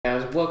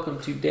guys, welcome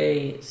to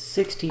day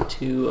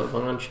 62 of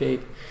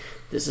OnShape.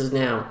 This is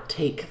now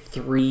take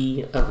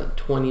 3 of a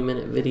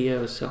 20-minute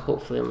video, so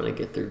hopefully I'm going to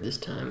get through this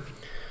time.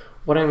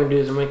 What I'm going to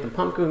do is I'm going to make the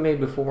pumpkin we made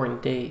before in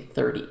day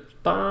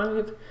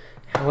 35.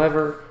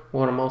 However,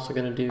 what I'm also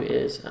going to do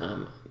is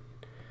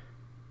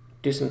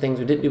do some things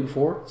we didn't do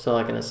before, so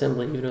like an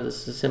assembly, even though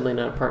this is assembly,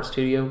 not a part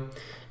studio.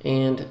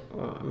 And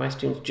my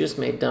students just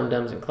made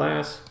dum-dums in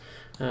class,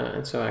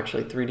 and so I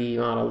actually 3D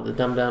modeled the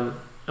dum-dum.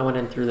 I went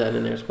and threw that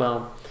in there as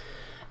well.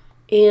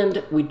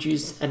 And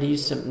I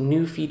used some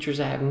new features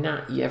I have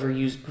not ever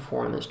used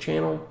before on this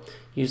channel,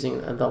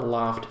 using the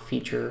loft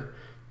feature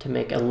to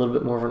make a little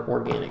bit more of an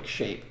organic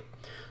shape.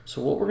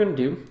 So what we're going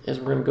to do is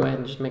we're going to go ahead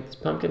and just make this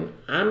pumpkin.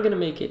 I'm going to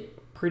make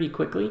it pretty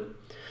quickly.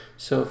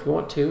 So if you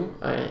want to,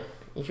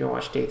 if you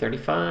watch day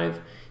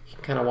 35, you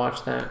can kind of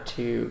watch that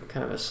to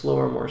kind of a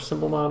slower, more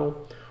simple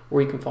model,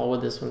 or you can follow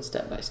with this one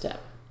step by step.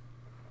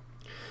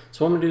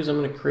 So what I'm going to do is I'm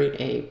going to create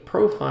a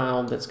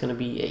profile that's going to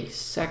be a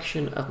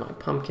section of my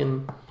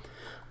pumpkin.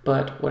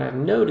 But what I've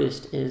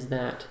noticed is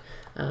that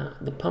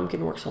the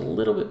pumpkin works a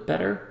little bit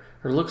better,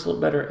 or looks a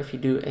little better if you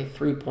do a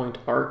 3-point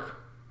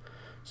arc.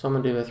 So I'm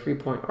going to do a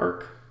 3-point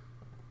arc.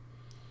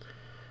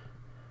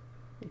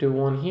 Do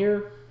one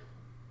here,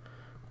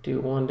 do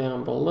one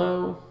down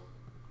below,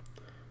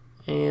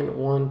 and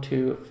one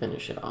to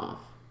finish it off.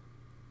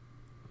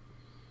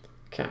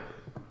 Okay.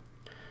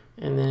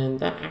 And then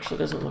that actually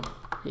doesn't look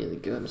really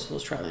good, so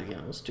let's try that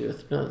again. Let's do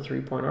another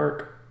 3-point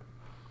arc.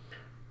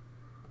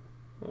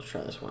 Let's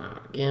try this one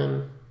out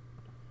again.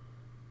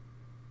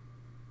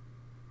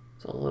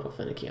 It's a little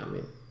finicky on me.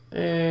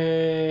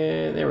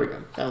 And there we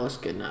go. That looks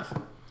good enough.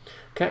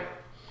 Okay.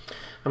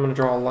 I'm going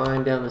to draw a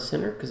line down the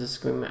center because this is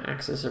going to be my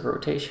axis of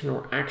rotation.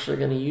 We're actually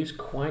going to use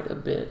quite a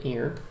bit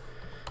here.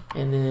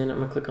 And then I'm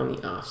going to click on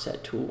the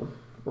offset tool.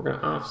 We're going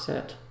to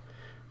offset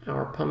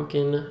our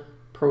pumpkin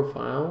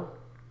profile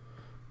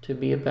to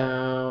be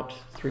about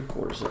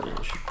 3/4 of an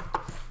inch.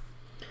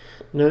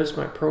 Notice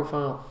my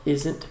profile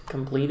isn't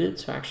completed,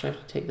 so I actually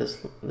have to take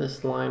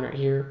this line right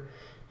here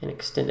and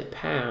extend it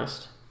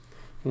past.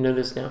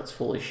 Notice now it's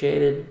fully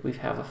shaded. We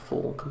have a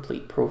full,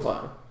 complete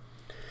profile.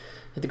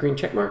 Hit the green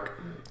check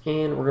mark,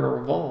 and we're going to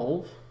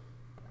revolve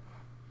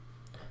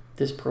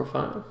this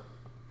profile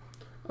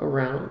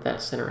around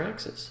that center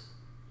axis.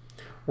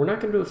 We're not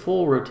going to do a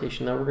full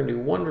rotation though. We're going to do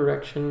one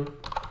direction,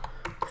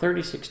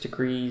 36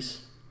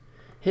 degrees,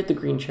 hit the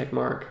green check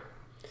mark,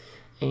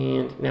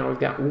 and now we've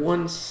got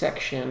one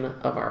section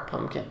of our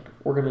pumpkin.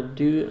 We're going to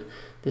do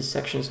this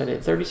section set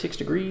at 36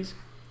 degrees.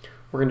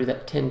 We're going to do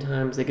that 10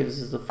 times. That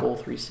gives us the full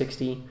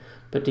 360.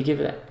 But to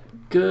give it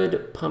that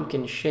good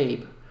pumpkin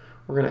shape,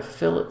 we're going to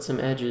fillet some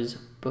edges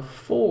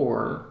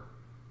before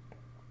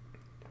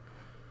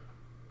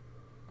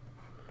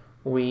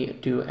we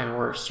do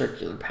our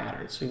circular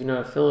pattern. So you know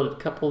I filleted a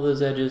couple of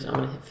those edges. I'm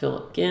going to hit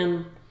fillet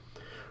again.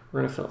 We're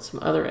going to fillet some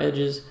other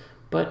edges.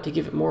 But to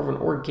give it more of an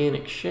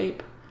organic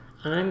shape,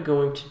 I'm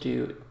going to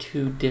do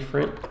 2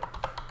 different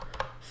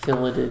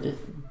filleted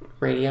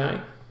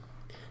radii.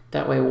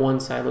 That way one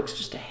side looks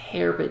just a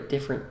hair bit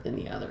different than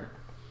the other.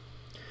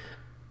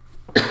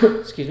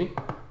 Excuse me.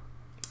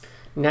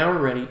 Now we're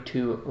ready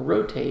to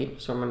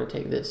rotate. So I'm going to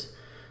take this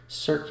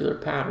circular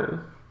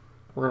pattern.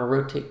 We're going to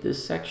rotate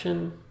this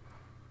section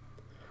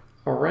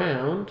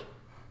around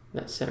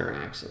that center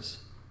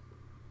axis.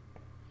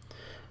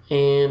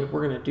 And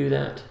we're going to do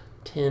that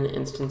 10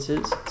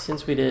 instances.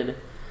 Since we did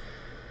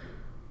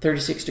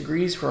 36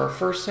 degrees for our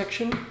first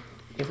section,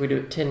 if we do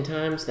it 10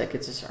 times, that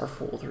gets us our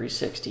full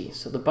 360.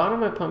 So the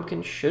bottom of my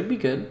pumpkin should be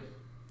good.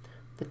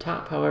 The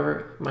top,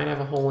 however, might have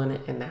a hole in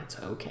it, and that's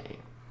okay.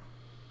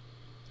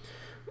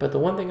 But the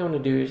one thing I'm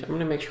going to do is I'm going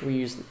to make sure we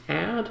use an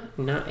add,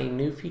 not a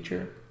new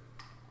feature.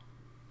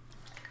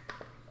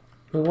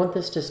 We want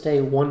this to stay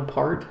one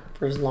part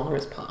for as long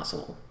as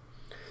possible.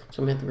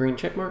 So I'm going to hit the green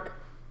check mark.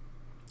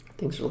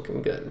 Things are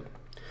looking good.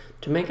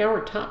 To make our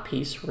top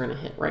piece, we're going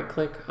to hit right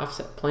click,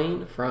 offset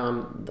plane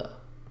from the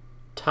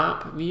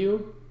top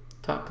view,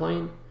 top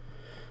plane,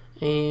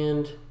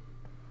 and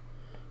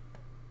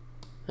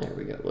there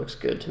we go, looks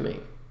good to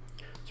me.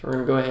 So we're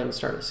going to go ahead and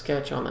start a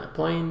sketch on that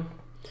plane,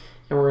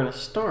 and we're going to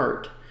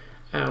start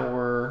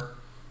our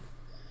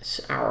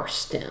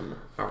stem,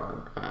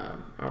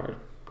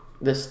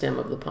 the stem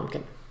of the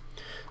pumpkin.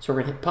 So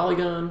we're going to hit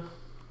polygon,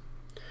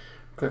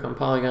 click on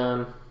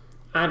polygon.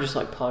 I just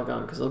like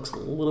polygon because it looks a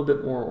little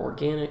bit more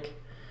organic,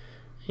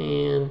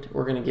 and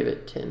we're going to give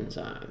it 10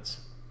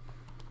 sides.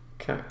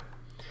 Okay.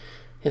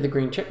 Hit the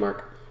green check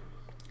mark.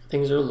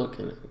 Things are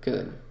looking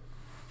good.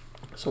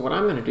 So what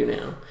I'm going to do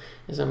now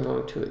is I'm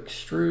going to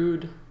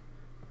extrude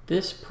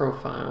this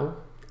profile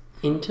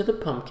into the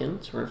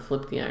pumpkin. So we're going to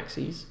flip the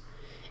axes,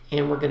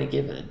 and we're going to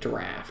give it a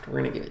draft.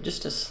 We're going to give it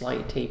just a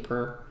slight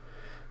taper.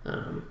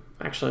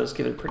 Actually, let's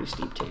give it a pretty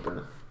steep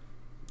taper.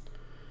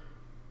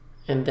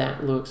 And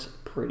that looks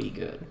pretty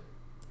good.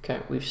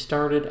 Okay, we've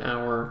started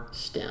our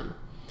stem.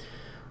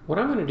 What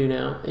I'm going to do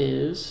now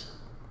is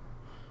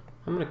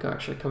I'm going to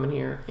actually come in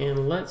here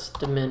and let's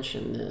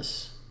dimension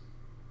this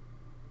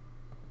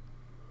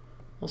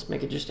Let's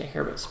make it just a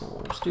hair bit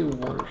smaller. Let's do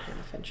 1.5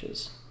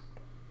 inches.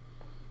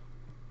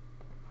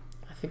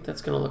 I think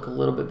that's going to look a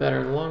little bit better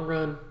in the long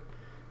run.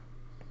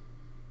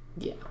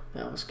 Yeah,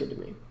 that looks good to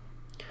me.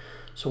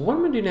 So what I'm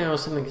going to do now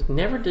is something I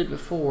never did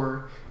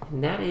before,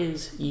 and that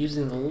is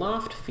using the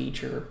loft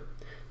feature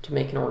to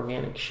make an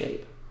organic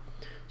shape.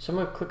 So I'm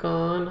going to click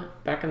on,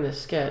 back in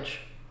this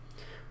sketch,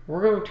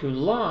 we're going to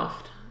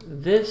loft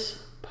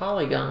this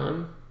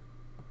polygon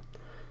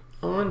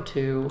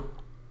onto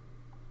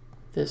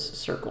this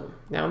circle.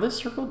 Now this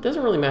circle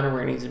doesn't really matter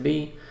where it needs to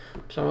be,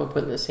 so I'm going to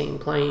put it in the same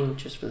plane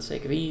just for the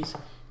sake of ease,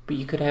 but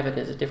you could have it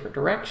as a different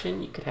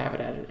direction, you could have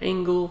it at an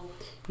angle,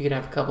 you could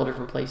have a couple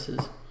different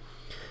places.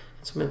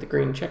 So I'm at the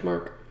green check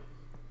mark.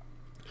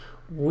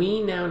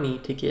 We now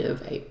need to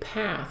give a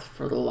path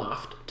for the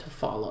loft to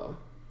follow.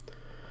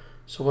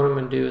 So what I'm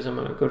going to do is I'm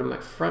going to go to my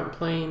front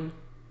plane,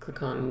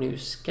 click on New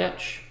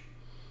Sketch,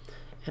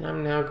 and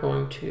I'm now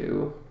going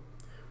to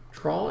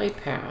draw a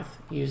path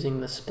using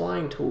the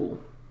spline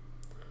tool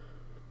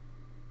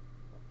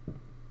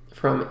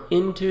from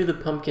into the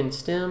pumpkin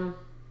stem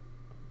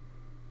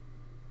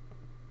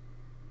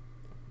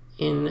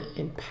in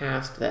and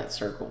past that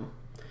circle.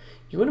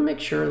 You want to make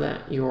sure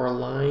that your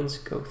lines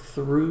go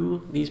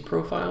through these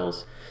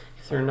profiles.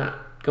 If they're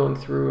not going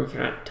through, if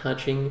they're not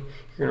touching,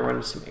 you're going to run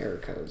into some error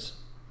codes.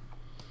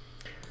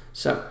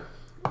 So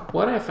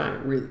what I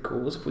find really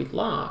cool is if we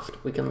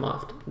can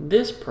loft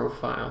this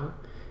profile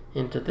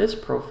into this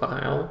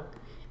profile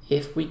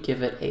if we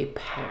give it a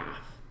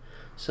path.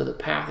 So the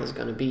path is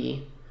going to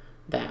be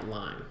that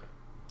line.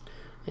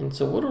 And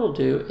so what it'll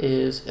do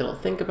is it'll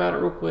think about it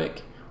real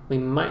quick. We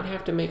might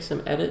have to make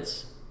some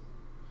edits.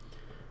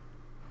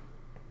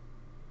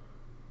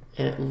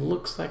 And it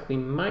looks like we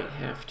might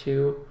have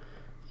to,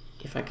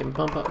 if I can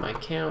bump up my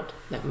count,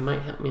 that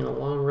might help me in the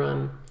long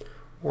run,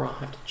 or I'll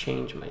have to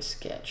change my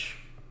sketch.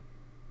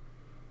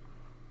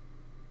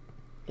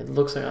 It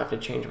looks like I'll have to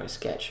change my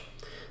sketch.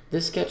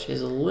 This sketch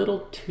is a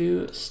little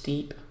too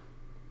steep.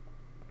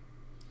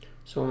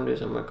 So what I'm going to do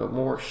is I'm going to go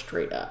more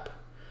straight up.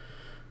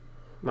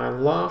 My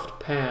loft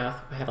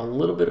path, I had a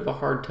little bit of a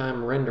hard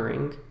time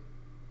rendering.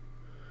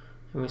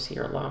 And we see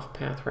our loft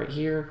path right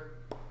here.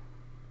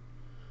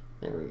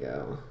 There we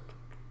go.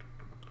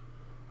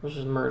 Let's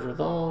just merge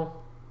with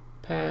all,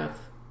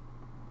 path.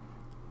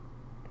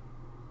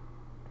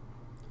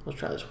 Let's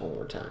try this one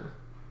more time.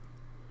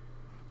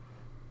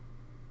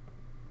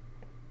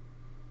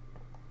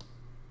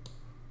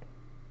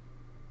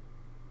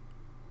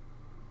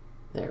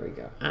 There we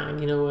go.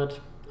 You know what?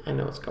 I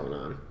know what's going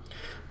on.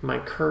 My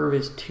curve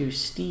is too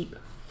steep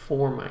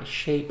for my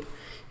shape.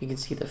 You can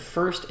see the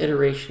first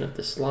iteration of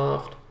this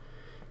loft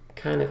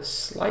kind of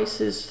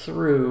slices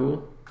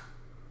through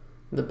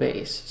the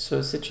base. So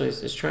essentially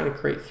it's trying to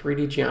create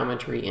 3D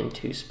geometry in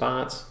 2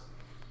 spots.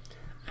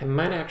 I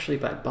might actually,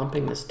 by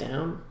bumping this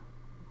down,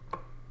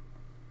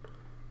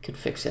 could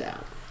fix it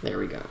out. There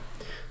we go.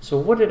 So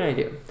what did I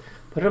do?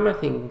 Put it on my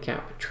thinking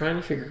cap, trying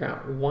to figure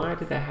out why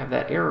did I have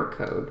that error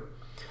code.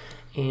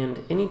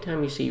 And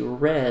anytime you see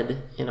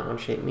red in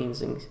OnShape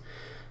means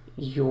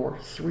your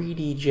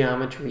 3D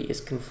geometry is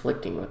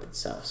conflicting with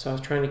itself. So I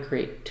was trying to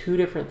create 2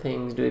 different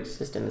things to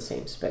exist in the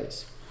same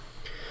space.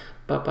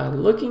 But by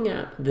looking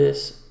at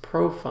this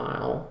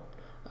profile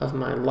of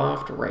my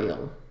loft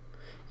rail,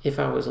 if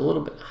I was a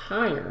little bit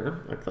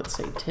higher, like let's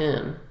say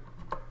 10,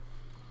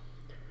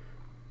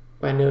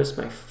 I noticed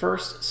my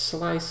first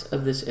slice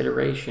of this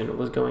iteration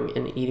was going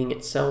and eating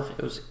itself.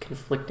 It was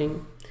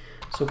conflicting.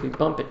 So if we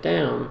bump it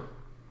down,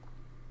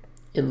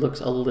 it looks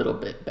a little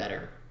bit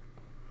better.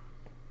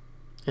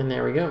 And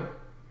there we go.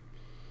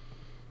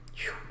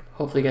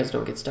 Hopefully you guys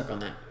don't get stuck on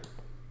that.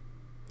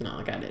 Not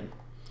like I did.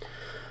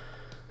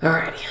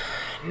 Alrighty,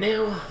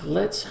 now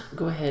let's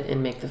go ahead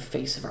and make the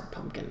face of our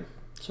pumpkin.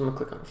 So I'm gonna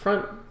click on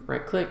front,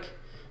 right click,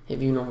 hit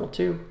view normal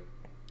 2.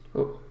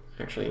 Oh,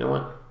 actually, you know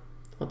what?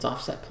 Let's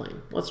offset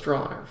plane. Let's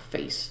draw our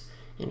face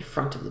in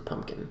front of the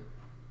pumpkin.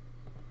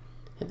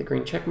 Hit the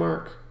green check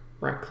mark,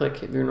 right click,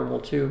 hit view normal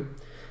 2,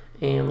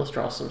 and let's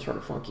draw some sort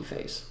of funky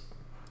face.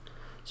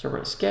 So we're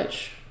gonna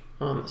sketch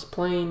on this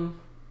plane,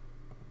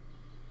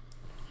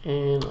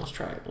 and let's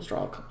try it. Let's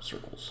draw a couple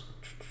circles.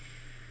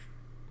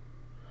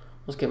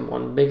 Let's give him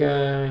one big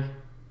eye.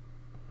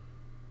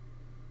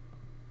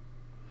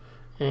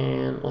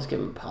 And let's give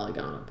him a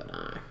polygon up an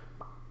eye.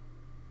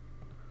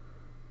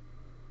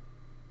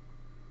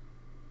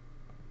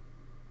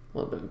 A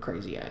little bit of a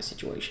crazy eye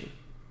situation.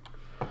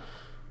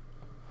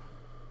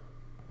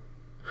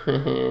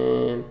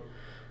 And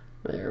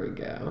there we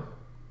go.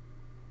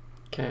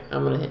 Okay,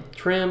 I'm going to hit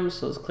trim,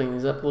 so let's clean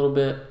these up a little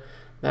bit.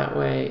 That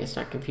way it's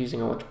not confusing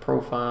on which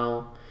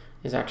profile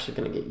is actually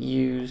going to get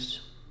used.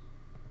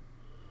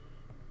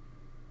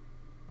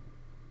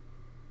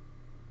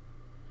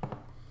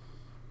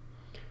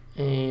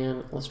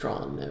 And let's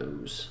draw a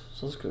nose.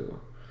 So let's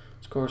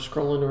go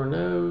scroll into our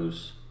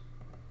nose.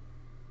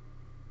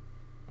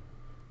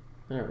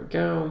 There we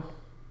go.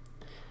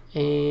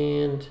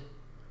 And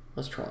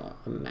let's draw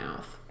a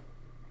mouth.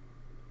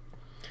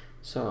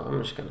 So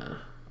I'm just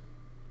gonna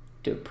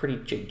do a pretty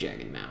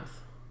jig-jagged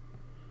mouth.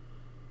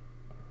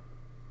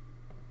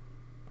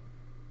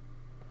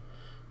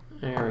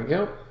 There we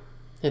go.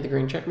 Hit the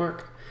green check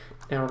mark.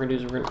 Now what we're going to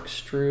do is we're going to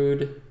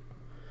extrude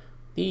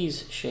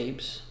these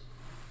shapes.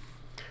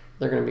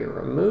 They're going to be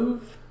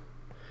remove,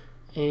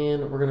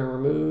 and we're going to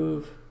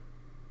remove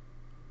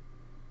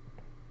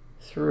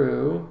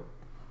through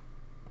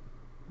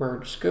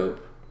merge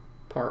scope,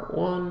 part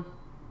 1.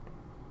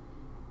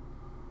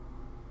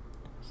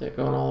 Is it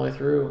going all the way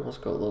through? Let's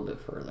go a little bit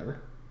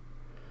further.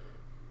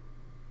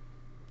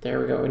 There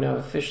we go. We now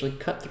officially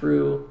cut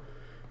through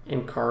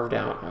and carved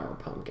out our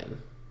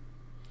pumpkin.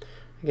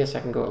 I guess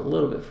I can go a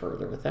little bit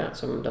further with that,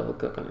 so I'm going to double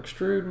click on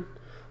extrude.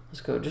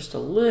 Let's go just a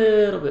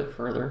little bit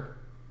further.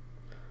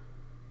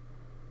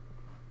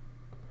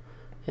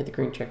 Hit the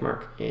green check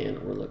mark, and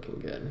we're looking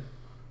good.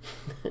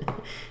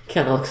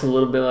 Kind of looks a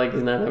little bit like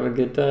he's not having a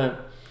good time.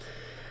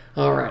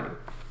 Alrighty.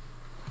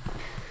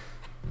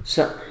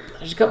 So,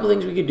 there's a couple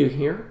things we could do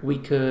here. We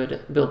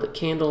could build a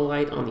candle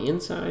light on the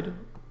inside,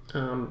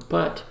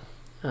 but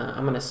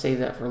I'm going to save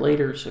that for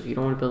later, so if you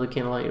don't want to build a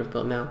candle light, you don't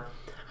build it now.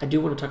 I do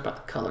want to talk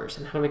about the colors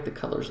and how to make the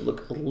colors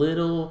look a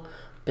little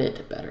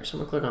bit better. So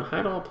I'm going to click on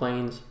Hide All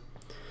Planes.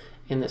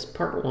 In this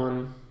part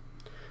 1,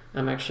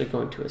 I'm actually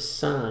going to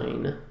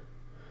assign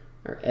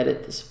or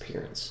edit this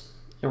appearance,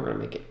 and we're going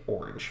to make it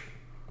orange.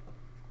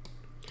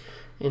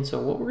 And so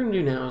what we're going to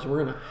do now is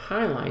we're going to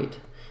highlight,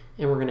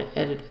 and we're going to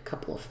edit a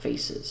couple of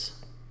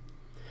faces.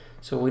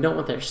 So we don't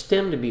want their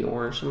stem to be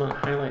orange, so I'm going to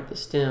highlight the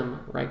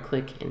stem, right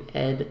click, and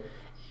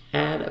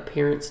add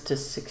appearance to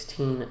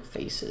 16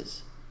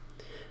 faces.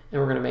 And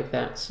we're going to make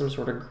that some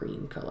sort of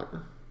green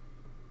color.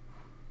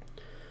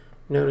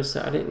 Notice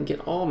that I didn't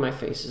get all my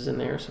faces in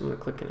there, so I'm going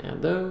to click and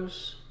add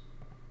those.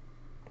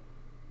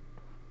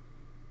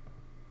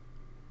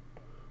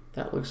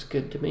 That looks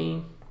good to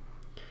me.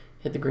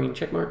 Hit the green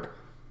check mark.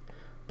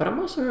 But I'm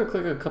also going to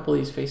click a couple of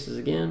these faces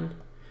again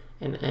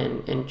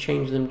and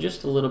change them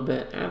just a little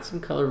bit, add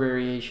some color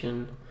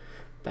variation.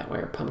 That way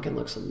our pumpkin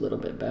looks a little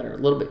bit better, a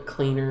little bit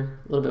cleaner,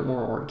 a little bit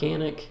more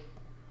organic.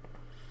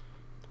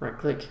 Right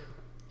click,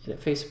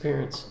 edit face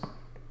appearance.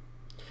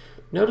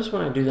 Notice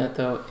when I do that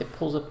though, it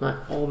pulls up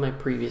all my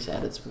previous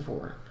edits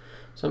before.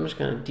 So I'm just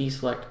going to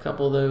deselect a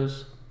couple of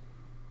those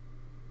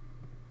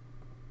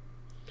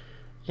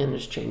and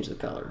just change the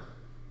color.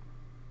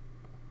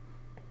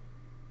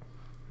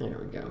 There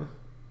we go.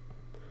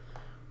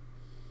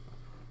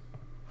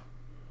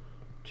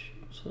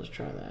 So let's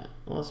try that.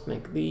 Let's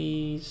make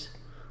these.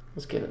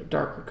 Let's give it a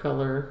darker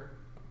color.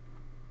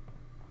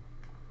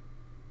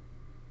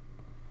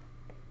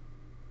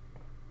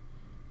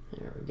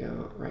 There we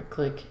go. Right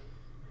click.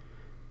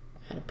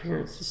 Add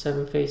appearance to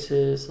 7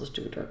 faces. Let's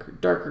do a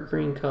darker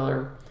green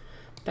color.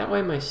 That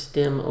way my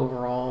stem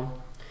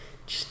overall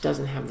just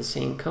doesn't have the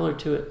same color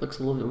to it. It looks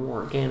a little bit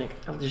more organic.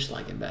 I just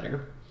like it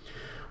better.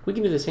 We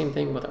can do the same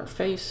thing with our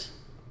face.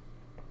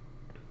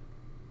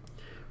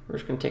 We're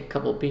just going to take a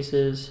couple of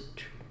pieces.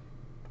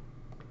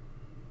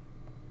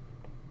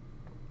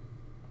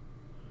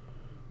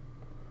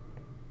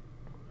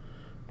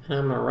 And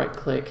I'm going to right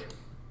click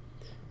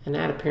and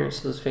add appearance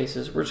to those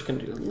faces. We're just going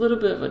to do a little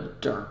bit of a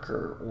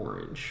darker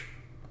orange.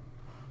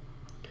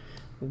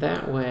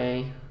 That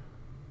way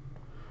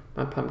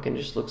my pumpkin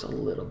just looks a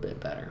little bit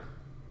better.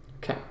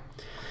 Okay.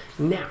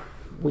 Now,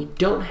 we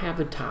don't have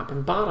a top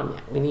and bottom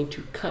yet. We need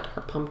to cut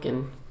our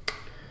pumpkin.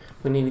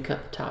 We need to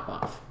cut the top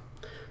off.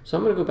 So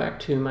I'm going to go back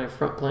to my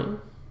front plane.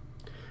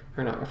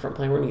 Or not my front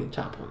plane, we're going to need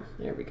the top one.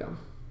 There we go.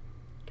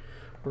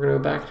 We're going to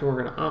go back to,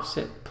 we're going to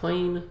offset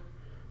plane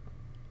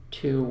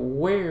to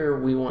where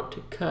we want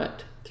to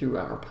cut through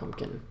our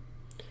pumpkin.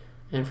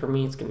 And for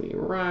me, it's going to be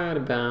right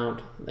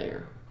about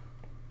there.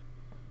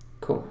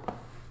 Cool.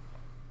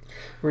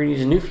 We're going to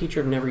use a new feature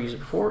I've never used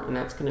before, and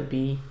that's going to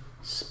be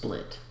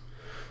split.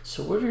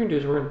 So what we're going to do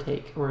is we're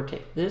going to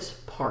take this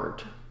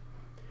part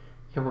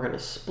and we're going to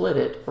split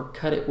it or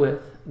cut it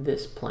with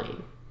this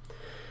plane.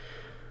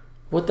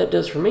 What that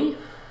does for me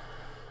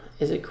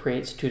is it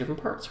creates 2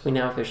 different parts. We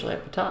now officially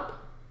have a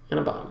top and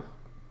a bottom.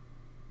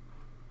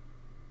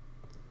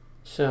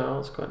 So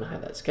let's go ahead and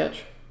hide that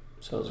sketch.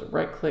 So as a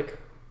right click,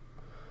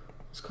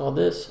 let's call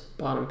this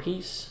bottom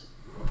piece.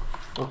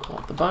 We'll call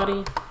it the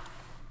body.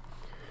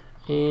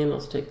 And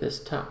let's take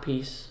this top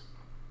piece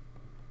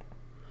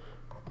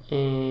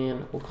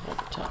and we'll call it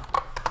the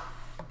top.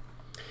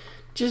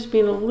 Just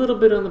being a little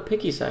bit on the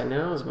picky side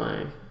now as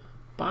my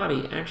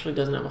body actually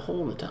doesn't have a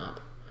hole in the top.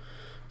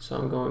 So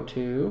I'm going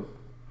to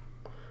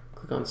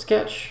click on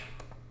sketch,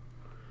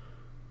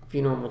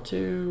 view normal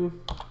 2,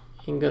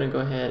 I'm going to go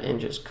ahead and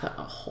just cut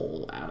a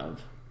hole out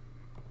of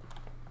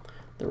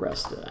the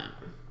rest of that.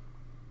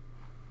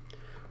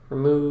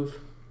 Remove,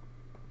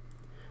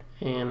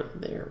 and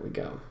there we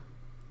go.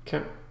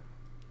 Okay.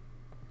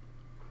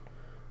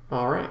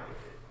 All right.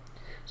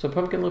 So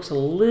pumpkin looks a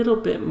little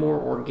bit more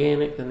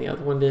organic than the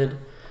other one did,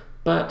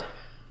 but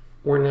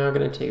we're now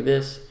going to take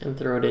this and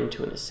throw it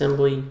into an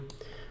assembly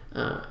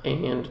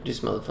and do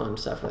some other fun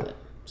stuff with it.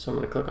 So I'm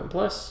going to click on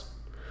plus.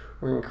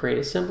 We're going to create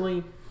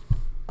assembly.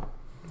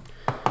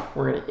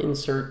 We're going to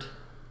insert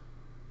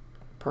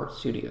Part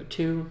Studio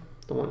 2,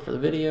 the one for the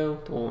video,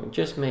 the one we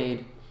just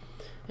made,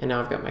 and now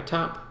I've got my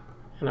top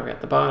and I've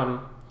got the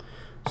bottom.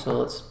 So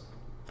let's,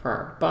 for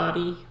our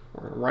body,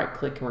 we're going to right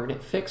click and we're going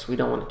to hit fix. We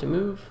don't want it to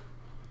move.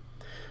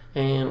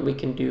 And we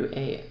can do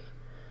a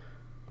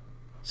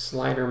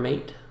slider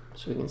mate.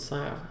 So we can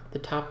slide the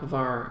top of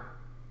our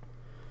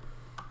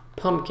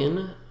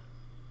pumpkin,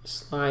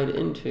 slide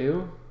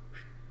into,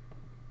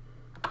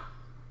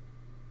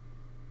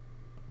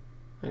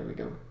 there we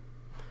go.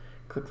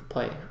 Click the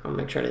play. I'll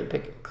make sure I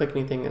didn't click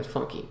anything that's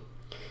funky.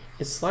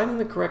 It's sliding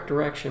the correct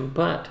direction,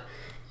 but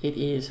it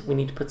is, we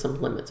need to put some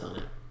limits on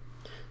it.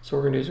 So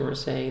what we're going to do is we're going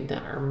to say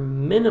that our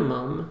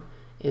minimum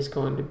is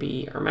going to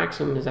be, our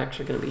maximum is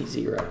actually going to be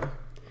 0.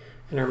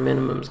 And our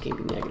minimum is going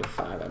to be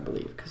 -5, I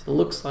believe, because it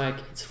looks like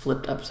it's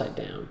flipped upside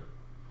down.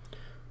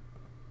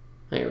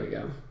 There we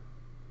go.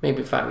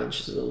 Maybe 5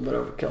 inches is a little bit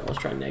overkill. Let's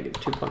try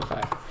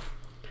 -2.5.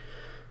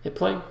 Hit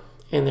play,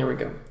 and there we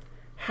go.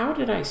 How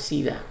did I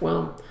see that?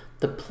 Well,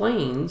 the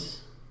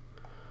planes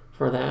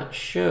for that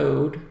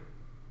showed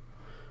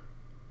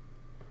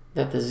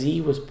that the Z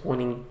was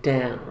pointing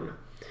down.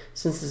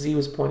 Since the Z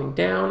was pointing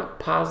down,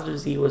 positive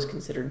Z was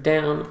considered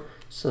down,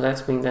 so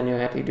that means I knew I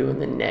have to do in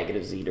the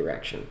negative Z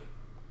direction.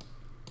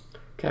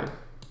 Okay.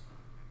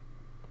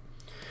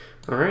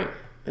 All right,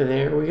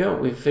 there we go.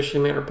 We've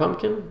officially made our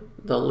pumpkin.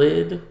 The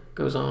lid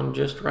goes on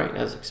just right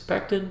as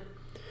expected.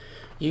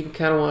 You can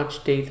kind of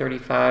watch day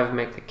 35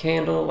 make the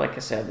candle. Like I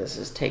said, this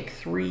is take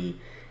 3,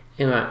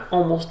 and I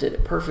almost did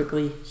it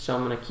perfectly, so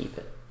I'm going to keep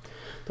it.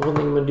 The one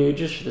thing I'm going to do,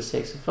 just for the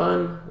sake of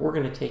fun, we're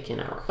going to take in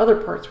our other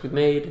parts we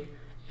made,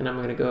 and I'm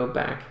going to go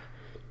back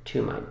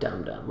to my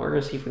dum-dum. We're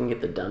going to see if we can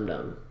get the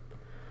dum-dum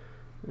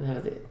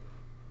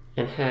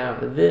and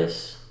have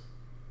this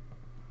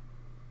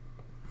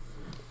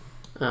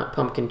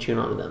pumpkin tune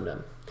on the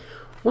dum-dum.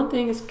 One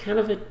thing is kind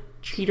of a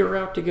cheater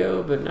route to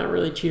go, but not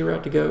really cheater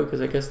route to go because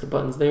I guess the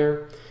button's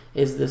there,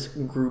 is this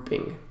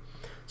grouping.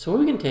 So what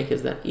we can take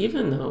is that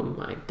even though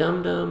my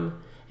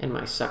dum-dum and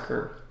my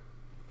sucker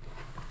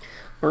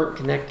aren't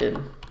connected,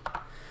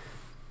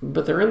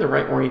 but they're in the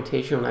right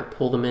orientation when I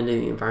pull them into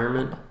the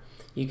environment,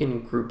 you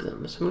can group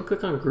them. So I'm going to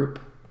click on group.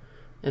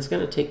 It's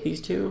going to take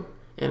these two,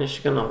 and it's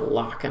just going to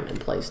lock them in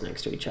place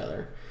next to each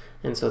other.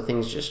 And so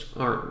things just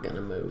aren't going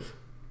to move.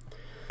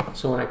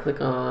 So when I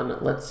click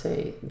on, let's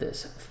say,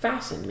 this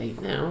fasten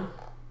mate now,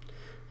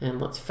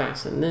 and let's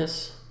fasten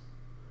this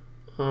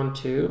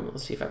onto,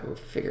 let's see if I can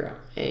figure out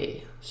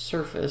a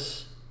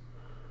surface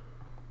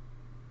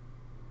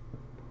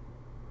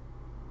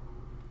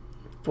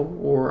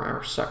for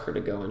our sucker to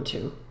go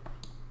into.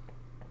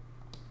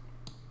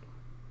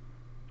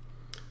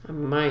 I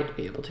might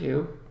be able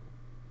to.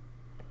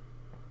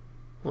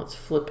 Let's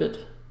flip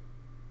it.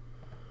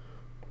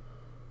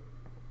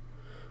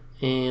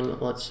 And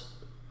let's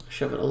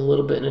shove it a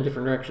little bit in a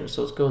different direction.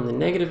 So let's go in the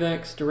negative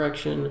X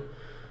direction,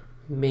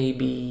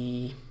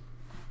 maybe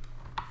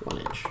 1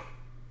 inch.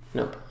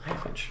 Nope,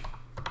 ½ inch.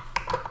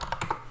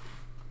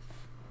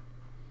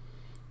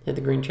 Hit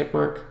the green check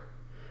mark,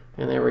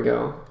 and there we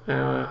go.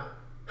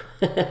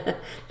 That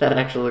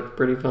actually looked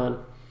pretty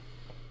fun.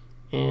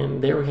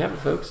 And there we have it,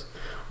 folks.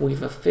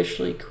 We've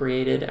officially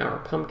created our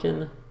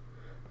pumpkin.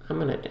 I'm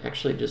gonna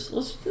actually just,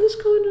 let's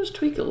go and just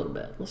tweak it a little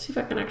bit. Let's see if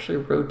I can actually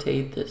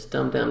rotate this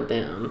dum-dum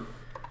down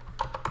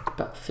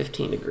about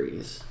 15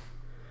 degrees.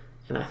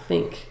 And I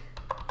think,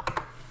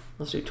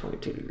 let's do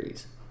 22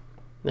 degrees.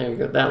 There you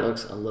go, that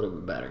looks a little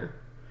bit better.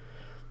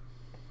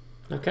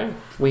 Okay,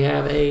 we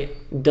have a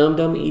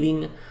dum-dum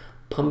eating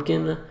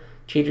pumpkin,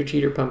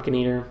 cheater pumpkin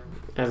eater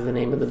as the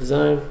name of the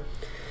design.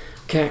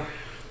 Okay,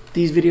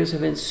 these videos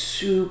have been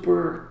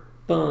super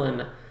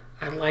fun.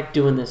 I like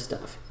doing this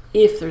stuff.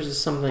 If there's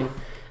something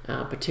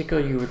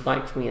particular you would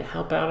like for me to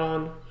help out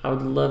on, I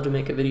would love to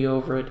make a video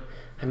over it.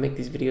 I make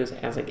these videos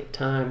as I get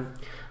time.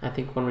 I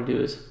think what I'm going to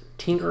do is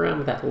tinker around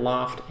with that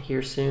loft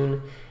here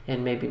soon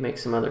and maybe make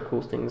some other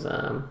cool things.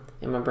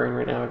 In my brain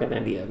right now, I got an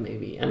idea of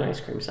maybe an ice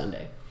cream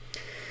sundae.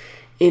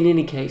 In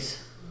any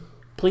case,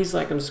 please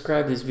like and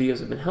subscribe. These videos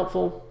have been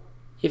helpful.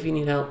 If you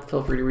need help,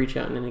 feel free to reach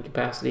out in any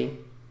capacity.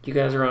 You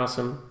guys are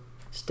awesome.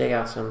 Stay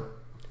awesome.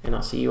 And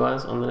I'll see you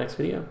guys on the next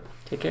video.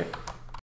 Take care.